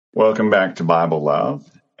Welcome back to Bible Love,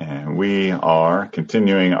 and we are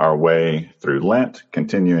continuing our way through Lent,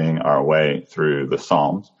 continuing our way through the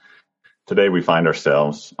Psalms. Today we find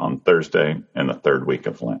ourselves on Thursday in the third week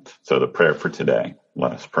of Lent. So the prayer for today,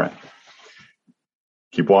 let us pray.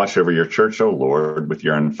 Keep watch over your church, O Lord, with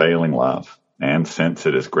your unfailing love, and since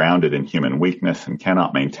it is grounded in human weakness and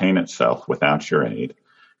cannot maintain itself without your aid,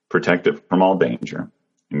 protect it from all danger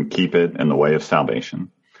and keep it in the way of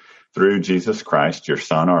salvation. Through Jesus Christ, your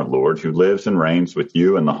Son, our Lord, who lives and reigns with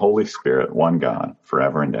you and the Holy Spirit, one God,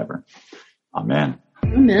 forever and ever. Amen.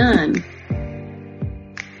 Amen.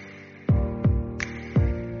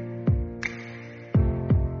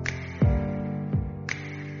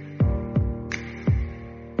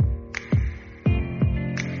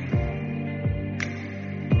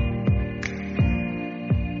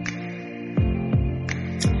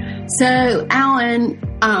 So, Alan,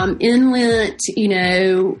 in Lent,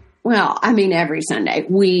 every Sunday,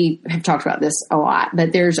 we have talked about this a lot,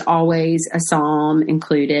 but there's always a psalm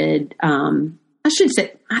included. 9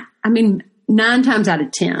 times out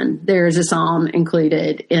of 10, there is a psalm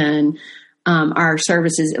included in our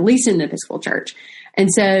services, at least in the Episcopal Church. And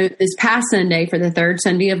so this past Sunday, for the third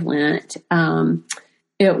Sunday of Lent,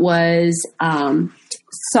 it was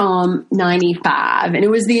Psalm 95, and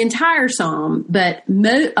it was the entire psalm, but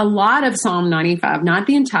a lot of Psalm 95, not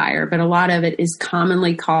the entire, but a lot of it is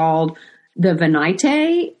commonly called the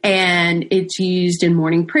Venite, and it's used in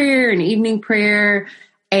morning prayer and evening prayer.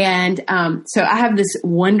 And so I have this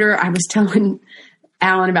I was telling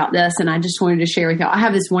Alan about this, and I just wanted to share with y'all. I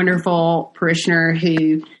have this wonderful parishioner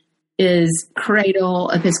who is Cradle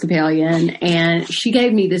Episcopalian, and she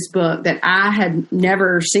gave me this book that I had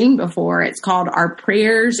never seen before. It's called Our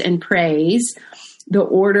Prayers and Praise, the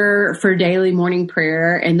order for daily morning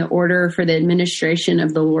prayer and the order for the administration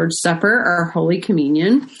of the Lord's Supper or Holy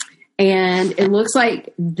Communion. And it looks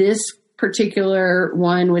like this particular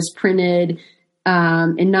one was printed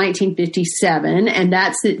in 1957, and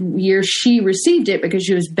that's the year she received it because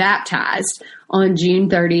she was baptized on June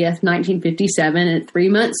 30th, 1957, at 3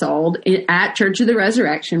 months old at Church of the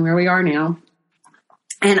Resurrection, where we are now.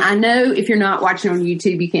 And I know if you're not watching on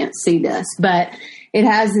YouTube, you can't see this, but it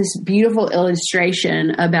has this beautiful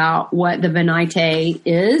illustration about what the Venite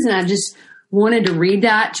is, and I just wanted to read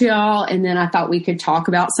that to y'all, and then I thought we could talk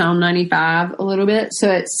about Psalm 95 a little bit. So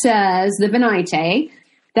it says, the Venite,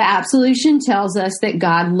 the absolution tells us that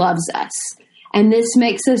God loves us, and this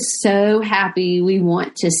makes us so happy we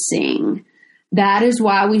want to sing. That is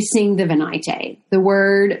why we sing the Venite. The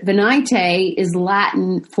word Venite is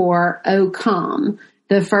Latin for "O come,"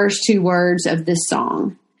 the first two words of this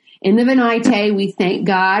song. In the Venite, we thank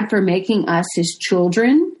God for making us his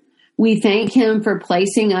children. We thank him for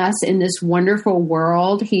placing us in this wonderful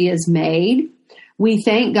world he has made. We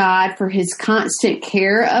thank God for his constant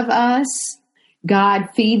care of us. God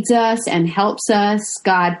feeds us and helps us.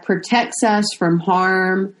 God protects us from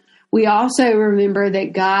harm. We also remember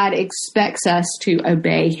that God expects us to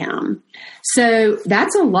obey him. So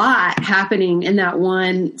that's a lot happening in that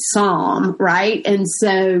one psalm, right? And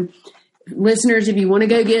so, listeners, if you want to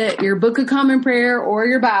go get your Book of Common Prayer or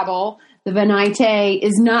your Bible, the Venite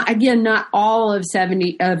is not all of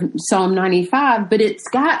Psalm 95, but it's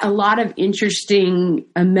got a lot of interesting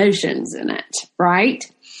emotions in it, right?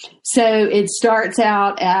 So it starts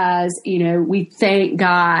out as, we thank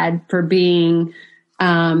God for being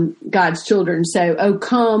God's children. So, oh,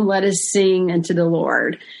 come, let us sing unto the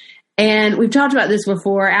Lord. And we've talked about this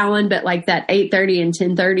before, Alan, but like that 8:30 and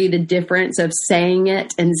 10:30, the difference of saying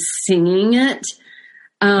it and singing it,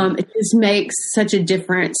 it just makes such a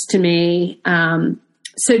difference to me.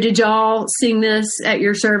 So did y'all sing this at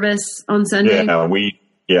your service on Sunday?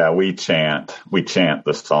 We chant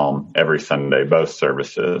the psalm every Sunday, both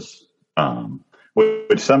services.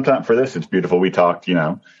 Which sometimes for this, it's beautiful. We talked,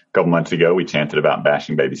 a couple months ago, we chanted about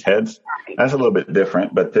bashing babies' heads. That's a little bit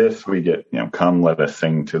different, but this we get, come let us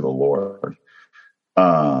sing to the Lord.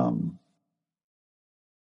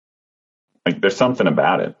 There's something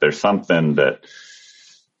about it. There's something that,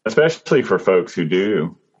 especially for folks who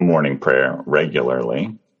do morning prayer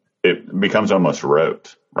regularly, it becomes almost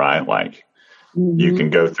rote, right? You can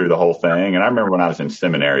go through the whole thing. And I remember when I was in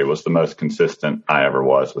seminary, it was the most consistent I ever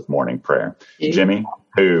was with morning prayer. Yeah. Jimmy,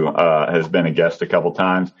 who has been a guest a couple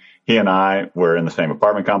times, he and I were in the same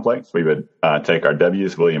apartment complex. We would take our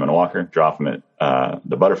W's, William and Walker, drop them at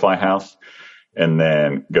the Butterfly House, and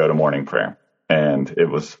then go to morning prayer. And it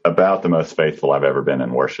was about the most faithful I've ever been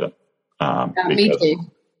in worship. Me too.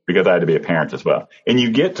 Because I had to be a parent as well. And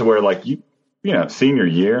you get to where, senior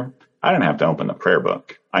year, I didn't have to open the prayer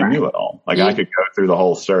book. I knew it all. I could go through the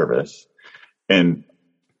whole service. And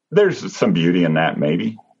there's some beauty in that,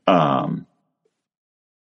 maybe. But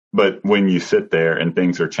when you sit there and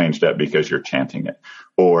things are changed up because you're chanting it,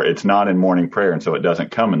 or it's not in morning prayer, and so it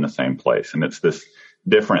doesn't come in the same place, and it's this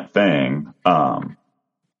different thing,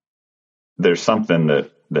 there's something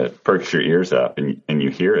that perks your ears up, and you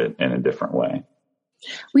hear it in a different way.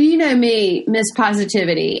 Well, you know me, Miss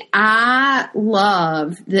Positivity. I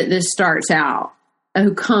love that this starts out,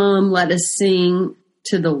 "Oh, come, let us sing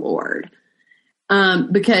to the Lord."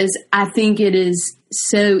 Because I think it is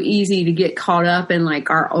so easy to get caught up in like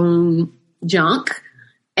our own junk,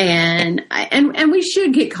 and we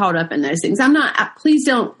should get caught up in those things. Please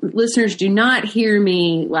don't, listeners, do not hear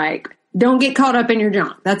me like, don't get caught up in your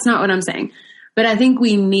junk. That's not what I'm saying. But I think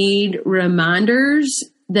we need reminders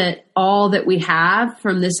that all that we have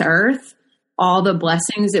from this earth, all the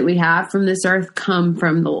blessings that we have from this earth come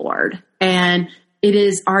from the Lord. And it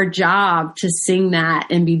is our job to sing that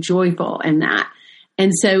and be joyful in that.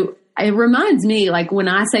 And so it reminds me, like when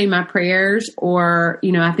I say my prayers, or,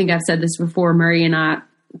 I think I've said this before, Murray and I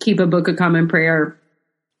keep a Book of Common Prayer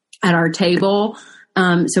at our table.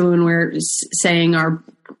 So when we're saying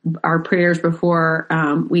our prayers before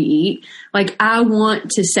we eat, like I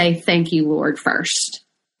want to say, thank you, Lord, first.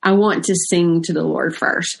 I want to sing to the Lord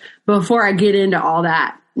first before I get into all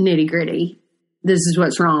that nitty gritty. This is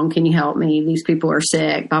what's wrong. Can you help me? These people are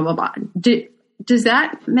sick, blah, blah, blah. Does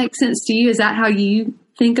that make sense to you? Is that how you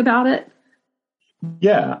think about it?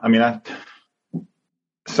 Yeah. I mean,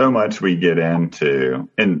 so much we get into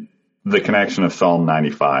in the connection of Psalm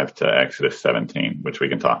 95 to Exodus 17, which we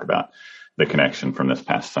can talk about, the connection from this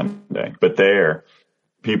past Sunday. But there,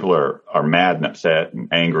 people are mad and upset and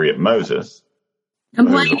angry at Moses.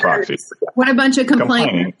 Complainers. What a bunch of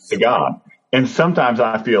complaining to God. And sometimes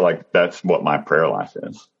I feel like that's what my prayer life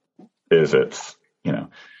is it's,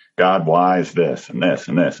 God, why is this and this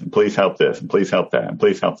and this, and please help this, and please help that, and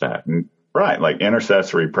please help that. And right, like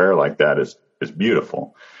intercessory prayer like that is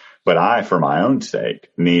beautiful. But I, for my own sake,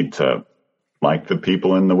 need to, like the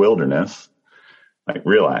people in the wilderness, like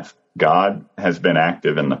realize God has been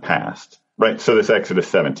active in the past. Right. So this Exodus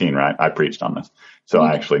 17, right? I preached on this. So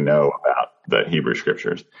I actually know about the Hebrew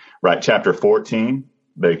scriptures. Right. Chapter 14,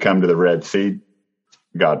 they come to the Red Sea.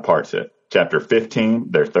 God parts it. Chapter 15,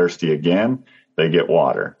 they're thirsty again. They get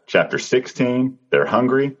water. Chapter 16, they're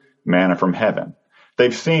hungry. Manna from heaven.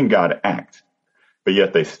 They've seen God act, but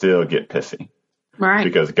yet they still get pissy. Right.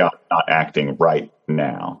 Because God's not acting right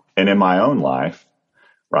now. And in my own life,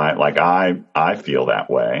 right, like I feel that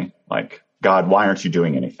way. Like, God, why aren't you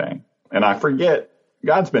doing anything? And I forget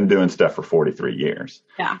God's been doing stuff for 43 years.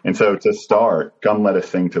 Yeah. And so to start, come let us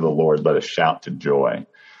sing to the Lord, let us shout to joy,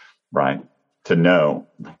 right? To know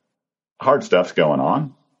hard stuff's going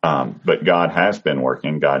on, but God has been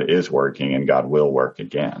working, God is working, and God will work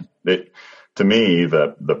again. To me,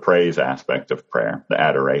 the praise aspect of prayer, the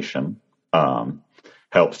adoration,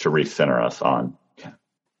 helps to recenter us on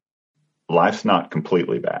life's not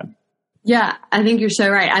completely bad. Yeah, I think you're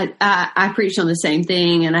so right. I preach on the same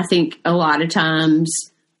thing, and I think a lot of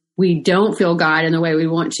times we don't feel God in the way we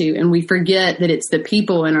want to, and we forget that it's the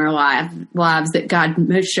people in our lives that God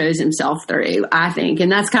most shows himself through, I think.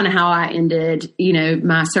 And that's kind of how I ended,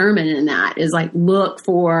 my sermon in that, is like, look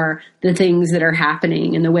for the things that are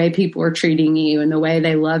happening and the way people are treating you and the way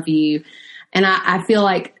they love you. And I feel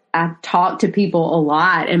like I talk to people a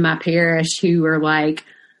lot in my parish who are like,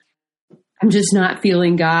 I'm just not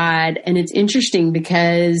feeling God. And it's interesting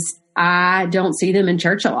because I don't see them in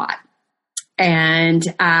church a lot. And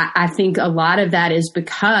I think a lot of that is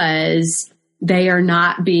because they are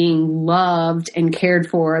not being loved and cared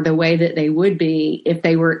for the way that they would be if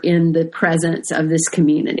they were in the presence of this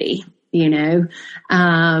community, and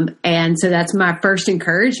so that's my first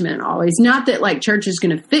encouragement always. Not that like church is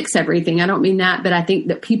going to fix everything. I don't mean that, but I think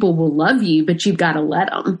that people will love you, but you've got to let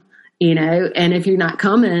them, and if you're not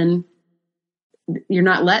coming, you're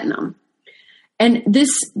not letting them. And this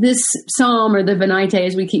psalm, or the Venite,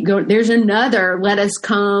 as we keep going, there's another, let us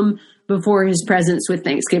come before his presence with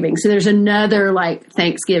thanksgiving. So there's another like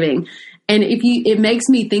thanksgiving. And it makes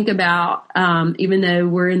me think about, even though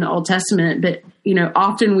we're in the Old Testament, but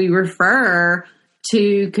often we refer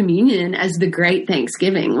to communion as the great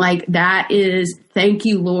Thanksgiving. Like that is, thank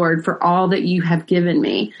you, Lord, for all that you have given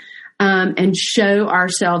me, and show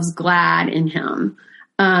ourselves glad in him.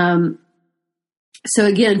 So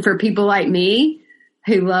again, for people like me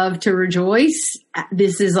who love to rejoice,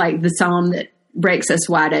 this is like the psalm that breaks us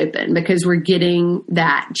wide open because we're getting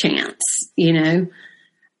that chance, and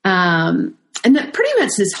that pretty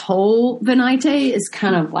much this whole Venite is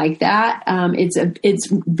kind of like that. It's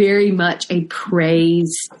very much a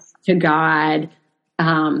praise to God,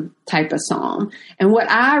 type of psalm. And what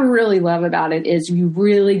I really love about it is you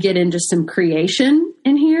really get into some creation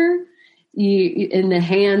in here. And the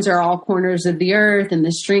hands are all corners of the earth, and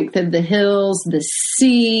the strength of the hills, the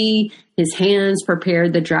sea, his hands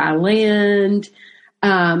prepared the dry land.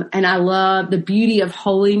 And I love the beauty of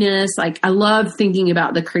holiness. Like, I love thinking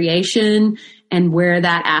about the creation and where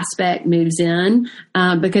that aspect moves in,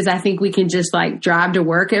 because I think we can just like drive to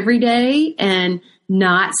work every day and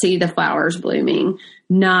not see the flowers blooming,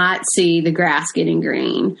 not see the grass getting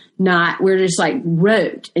green, we're just like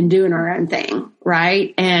rote and doing our own thing,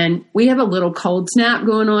 right? And we have a little cold snap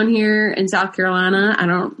going on here in South Carolina. I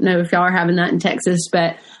don't know if y'all are having that in Texas,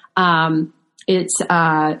 but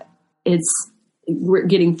we're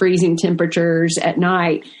getting freezing temperatures at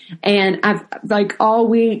night. And I've like all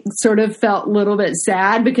week sort of felt a little bit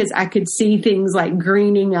sad because I could see things like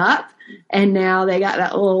greening up, and now they got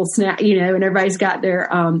that little snap, and everybody's got their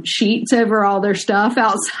sheets over all their stuff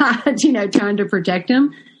outside, trying to protect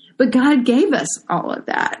them. But God gave us all of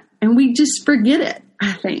that, and we just forget it,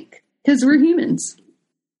 I think, because we're humans.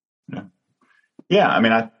 Yeah. I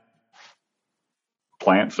mean,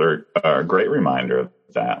 plants are a great reminder of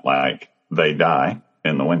that. Like, they die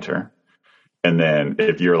in the winter. And then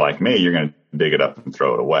if you're like me, you're going to dig it up and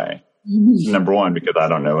throw it away. Mm-hmm. Number one, because I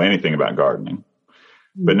don't know anything about gardening.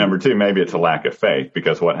 Mm-hmm. But number two, maybe it's a lack of faith,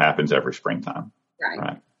 because what happens every springtime?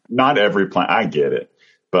 Right? Not every plant. I get it.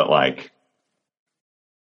 But like,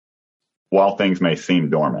 while things may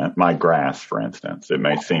seem dormant, my grass, for instance, it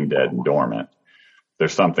may seem dead and dormant.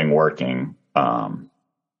 There's something working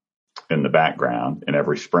in the background, and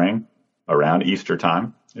every spring around Easter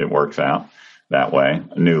time, it works out that way.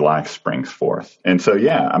 A new life springs forth. And so,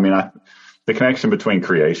 yeah, I mean, the connection between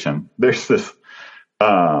creation, there's this,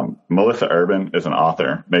 Melissa Urban is an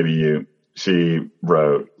author. She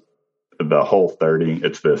wrote The Whole 30.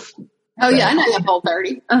 It's this. Oh yeah, I know The Whole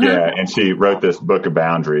 30. Uh-huh. Yeah. And she wrote this book of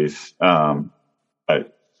boundaries.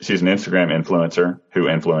 She's an Instagram influencer who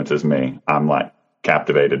influences me. I'm like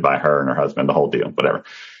captivated by her and her husband, the whole deal, whatever.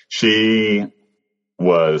 She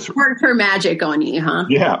worked her magic on you, huh?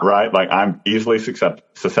 Yeah, right. Like, I'm easily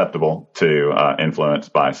susceptible to influence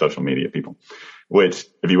by social media people, which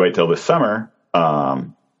if you wait till this summer,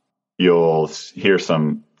 you'll hear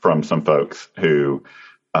from some folks who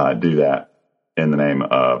do that in the name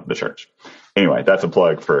of the church. Anyway, that's a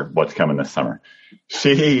plug for what's coming this summer.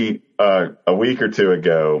 She, a week or two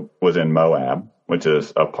ago, was in Moab, which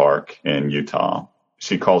is a park in Utah.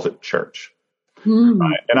 She calls it church.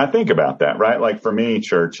 Right. And I think about that, right? Like, for me,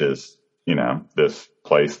 church is, this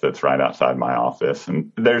place that's right outside my office,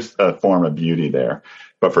 and there's a form of beauty there.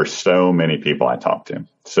 But for so many people I talk to,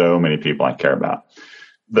 so many people I care about,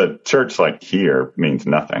 the church like here means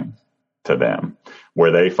nothing to them.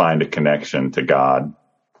 Where they find a connection to God,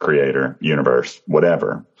 creator, universe,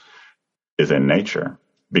 whatever, is in nature,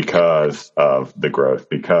 because of the growth,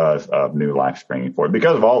 because of new life springing forth,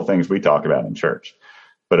 because of all the things we talk about in church.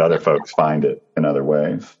 But other folks find it in other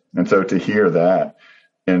ways. And so to hear that,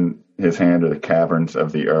 in his hand are the caverns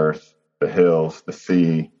of the earth, the hills, the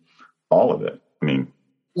sea, all of it. I mean,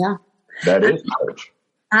 yeah, that is church.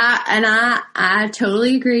 I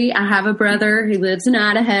totally agree. I have a brother who lives in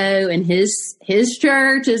Idaho, and his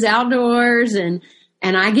church is outdoors, and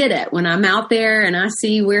I get it when I'm out there and I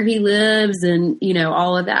see where he lives and,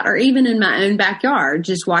 all of that, or even in my own backyard,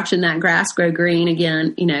 just watching that grass grow green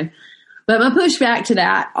again, But my pushback to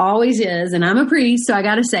that always is, and I'm a priest, so I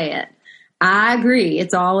got to say it. I agree.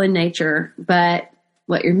 It's all in nature, but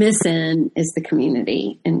what you're missing is the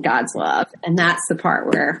community and God's love. And that's the part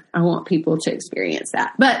where I want people to experience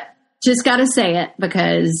that, but just got to say it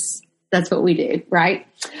because that's what we do. Right.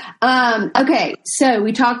 Okay. So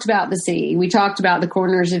we talked about the sea. We talked about the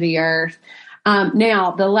corners of the earth.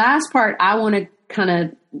 Now the last part I want to kind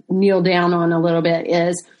of kneel down on a little bit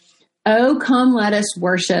is, oh, come, let us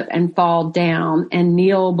worship and fall down and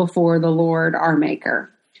kneel before the Lord our Maker.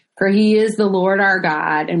 For he is the Lord our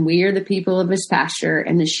God, and we are the people of his pasture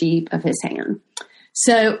and the sheep of his hand.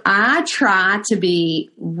 So I try to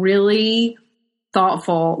be really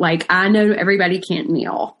thoughtful. Like, I know everybody can't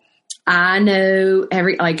kneel. I know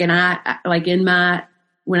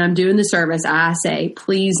when I'm doing the service, I say,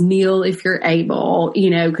 please kneel if you're able,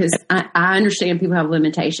 because I understand people have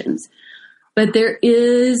limitations. But there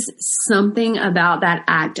is something about that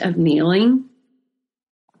act of kneeling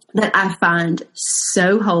that I find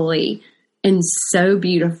so holy and so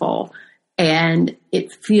beautiful. And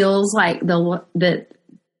it feels like the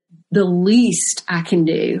least I can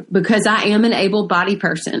do, because I am an able-bodied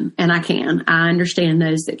person, and I understand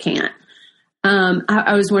those that can't.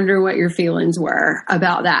 I was wondering what your feelings were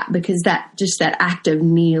about that, because that act of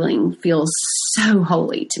kneeling feels so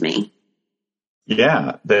holy to me.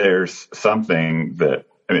 Yeah, there's something that,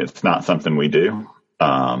 it's not something we do.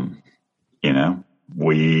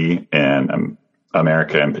 We in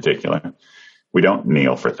America in particular, we don't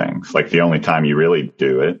kneel for things. Like, the only time you really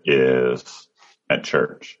do it is at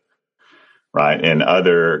church, right? In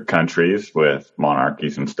other countries with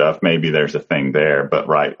monarchies and stuff, maybe there's a thing there, but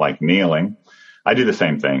right, like kneeling, I do the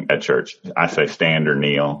same thing at church. I say stand or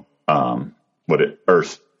kneel, or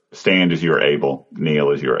stand as you are able,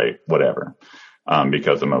 kneel as you are able, whatever,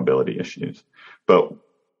 because of mobility issues. But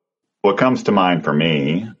what comes to mind for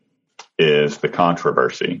me is the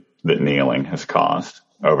controversy that kneeling has caused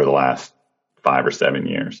over the last 5 or 7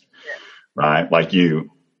 years, right? Like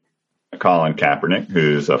Colin Kaepernick,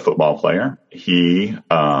 who's a football player, he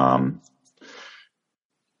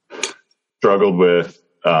struggled with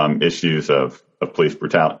issues of police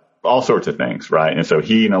brutality, all sorts of things, right? And so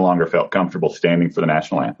he no longer felt comfortable standing for the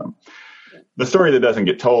national anthem. The story that doesn't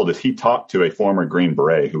get told is he talked to a former Green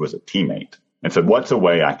Beret who was a teammate and said, what's a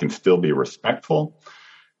way I can still be respectful,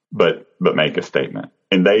 but make a statement?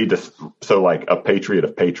 And they just, so like a patriot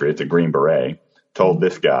of patriots, a Green Beret, told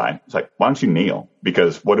this guy, it's like, why don't you kneel?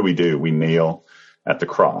 Because what do? We kneel at the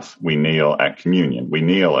cross. We kneel at communion. We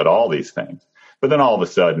kneel at all these things. But then all of a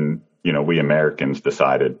sudden, we Americans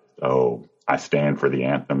decided, oh, I stand for the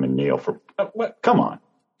anthem and kneel for, what? Come on.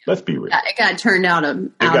 Let's be real. It got turned out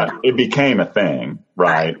it became a thing,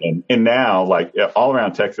 right? And now, like, all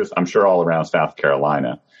around Texas, I'm sure all around South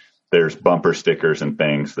Carolina, there's bumper stickers and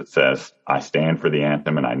things that says, I stand for the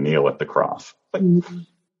anthem and I kneel at the cross. Like,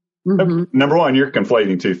 number one, you're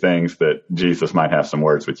conflating two things that Jesus might have some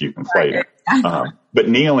words with you conflating. But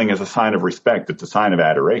kneeling is a sign of respect. It's a sign of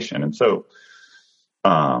adoration. And so,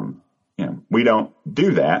 we don't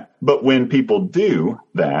do that. But when people do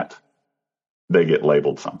that, they get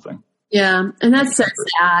labeled something. Yeah. And that's so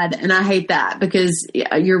sad. And I hate that, because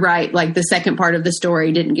you're right. Like, the second part of the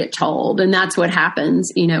story didn't get told. And that's what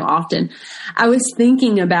happens, often. I was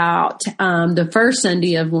thinking about the first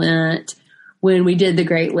Sunday of Lent when we did the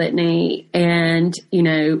Great Litany, and,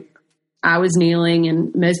 I was kneeling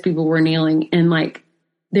and most people were kneeling, and like,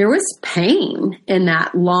 there was pain in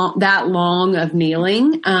that long of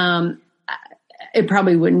kneeling. It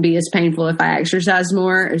probably wouldn't be as painful if I exercised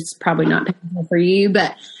more. It's probably not painful for you,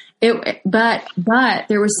 but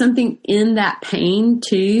there was something in that pain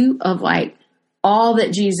too, of like, all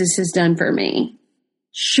that Jesus has done for me.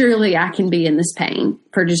 Surely I can be in this pain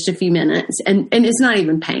for just a few minutes. And it's not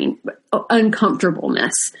even pain, but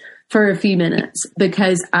uncomfortableness for a few minutes,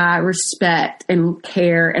 because I respect and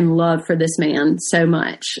care and love for this man so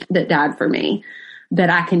much that died for me, that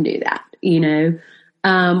I can do that,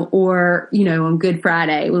 or, on Good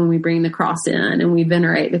Friday when we bring the cross in and we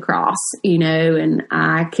venerate the cross, and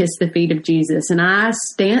I kiss the feet of Jesus and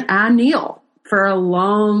I kneel for a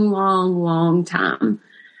long, long, long time,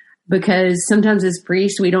 because sometimes as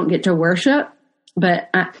priests, we don't get to worship, but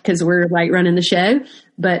because we're like running the show.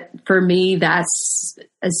 But for me, that's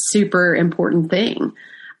a super important thing.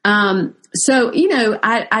 So,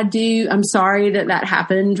 I'm sorry that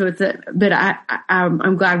happened with it, but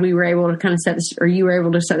I'm glad we were able to kind of you were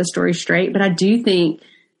able to set the story straight. But I do think,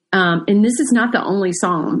 and this is not the only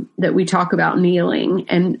psalm that we talk about kneeling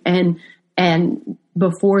and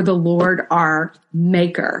before the Lord, our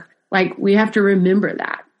maker. Like, we have to remember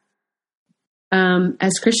that.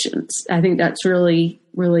 As Christians, I think that's really,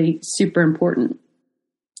 really super important.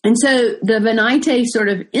 And so the Venite sort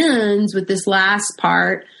of ends with this last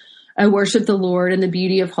part: I worship the Lord in the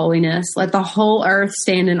beauty of holiness. Let the whole earth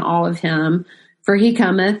stand in awe of him. For he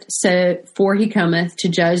cometh to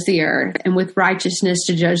judge the earth, and with righteousness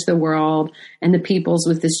to judge the world and the peoples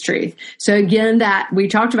with his truth. So again, that we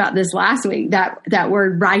talked about this last week, that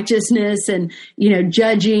word righteousness and,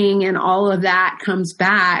 judging and all of that comes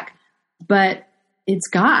back, but it's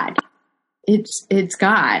God. It's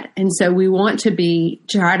God. And so we want to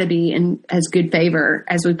try to be in as good favor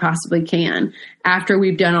as we possibly can after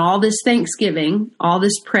we've done all this thanksgiving, all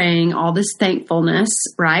this praying, all this thankfulness,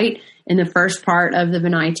 right? In the first part of the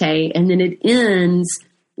Venite. And then it ends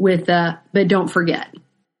with but don't forget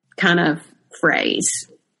kind of phrase.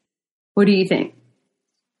 What do you think?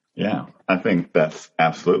 Yeah, I think that's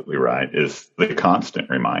absolutely right, is the constant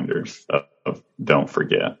reminders of don't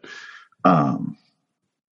forget.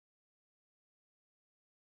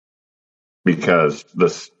 Because the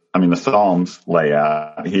Psalms lay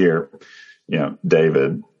out here,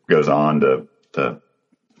 David goes on to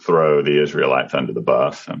throw the Israelites under the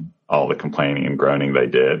bus and all the complaining and groaning they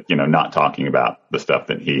did, not talking about the stuff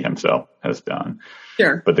that he himself has done.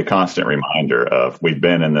 Sure. But the constant reminder of we've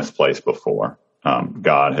been in this place before.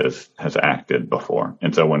 God has acted before.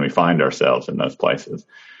 And so when we find ourselves in those places,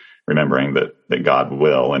 remembering that God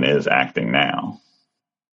will and is acting now.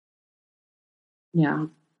 Yeah.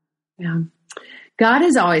 Yeah. God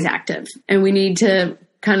is always active, and we need to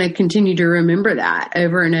kind of continue to remember that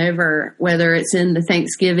over and over, whether it's in the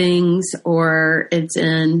Thanksgivings or it's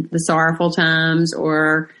in the sorrowful times,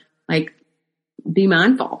 or like be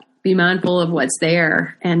mindful of what's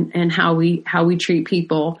there and how we treat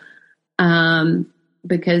people.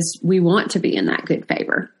 Because we want to be in that good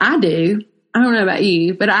favor. I do. I don't know about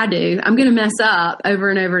you, but I do. I'm going to mess up over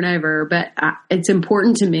and over and over, but it's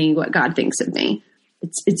important to me what God thinks of me.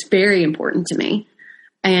 It's very important to me.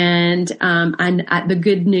 And the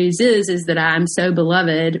good news is that I'm so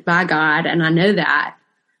beloved by God, and I know that,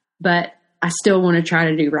 but I still want to try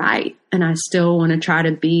to do right. And I still want to try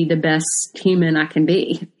to be the best human I can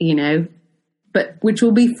be, but which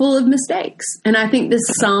will be full of mistakes. And I think this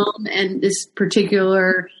psalm and this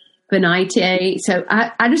particular Venite, so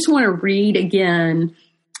I just want to read again.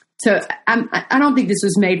 So I don't think this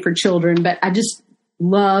was made for children, but I just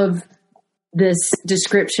love this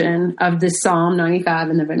description of this Psalm 95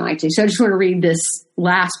 and the Venite. So I just want to read this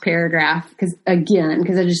last paragraph because I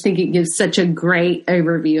just think it gives such a great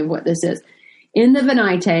overview of what this is. In the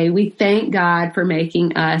Venite, we thank God for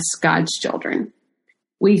making us God's children.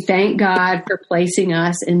 We thank God for placing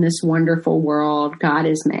us in this wonderful world God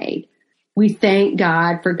has made. We thank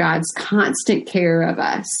God for God's constant care of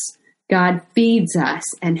us. God feeds us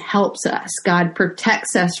and helps us. God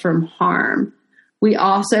protects us from harm. We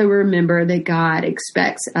also remember that God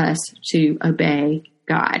expects us to obey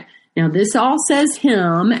God. Now, this all says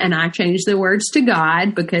him, and I changed the words to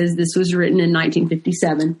God because this was written in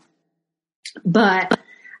 1957. But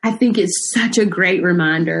I think it's such a great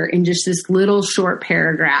reminder in just this little short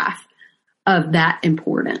paragraph of that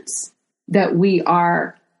importance, that we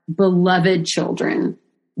are beloved children,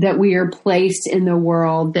 that we are placed in the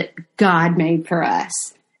world that God made for us,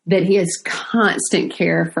 that he has constant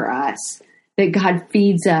care for us, that God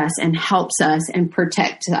feeds us and helps us and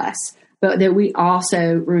protects us, but that we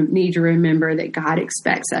also need to remember that God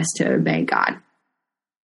expects us to obey God.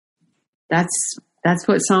 That's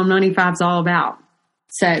what Psalm 95 is all about.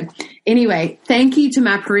 So anyway, thank you to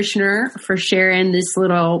my parishioner for sharing this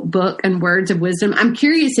little book and words of wisdom. I'm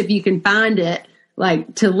curious if you can find it,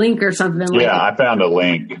 like to link or something. Yeah, I found a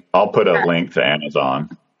link. I'll put a link to Amazon.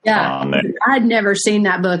 Yeah, I'd never seen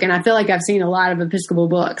that book, and I feel like I've seen a lot of Episcopal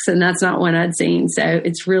books, and that's not one I'd seen. So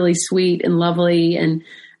it's really sweet and lovely, and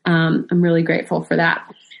I'm really grateful for that.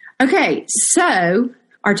 Okay, so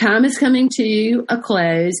our time is coming to a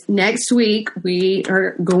close. Next week, we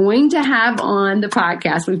are going to have on the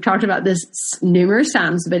podcast, we've talked about this numerous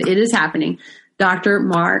times, but it is happening, Dr.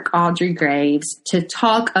 Mark Audrey Graves, to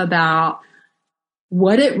talk about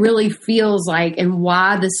what it really feels like and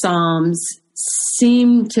why the Psalms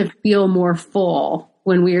seem to feel more full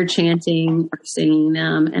when we are chanting or singing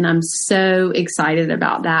them. And I'm so excited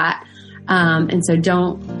about that. And so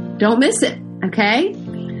don't miss it. Okay.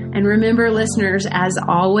 And remember, listeners, as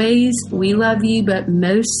always, we love you, but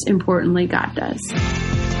most importantly, God does.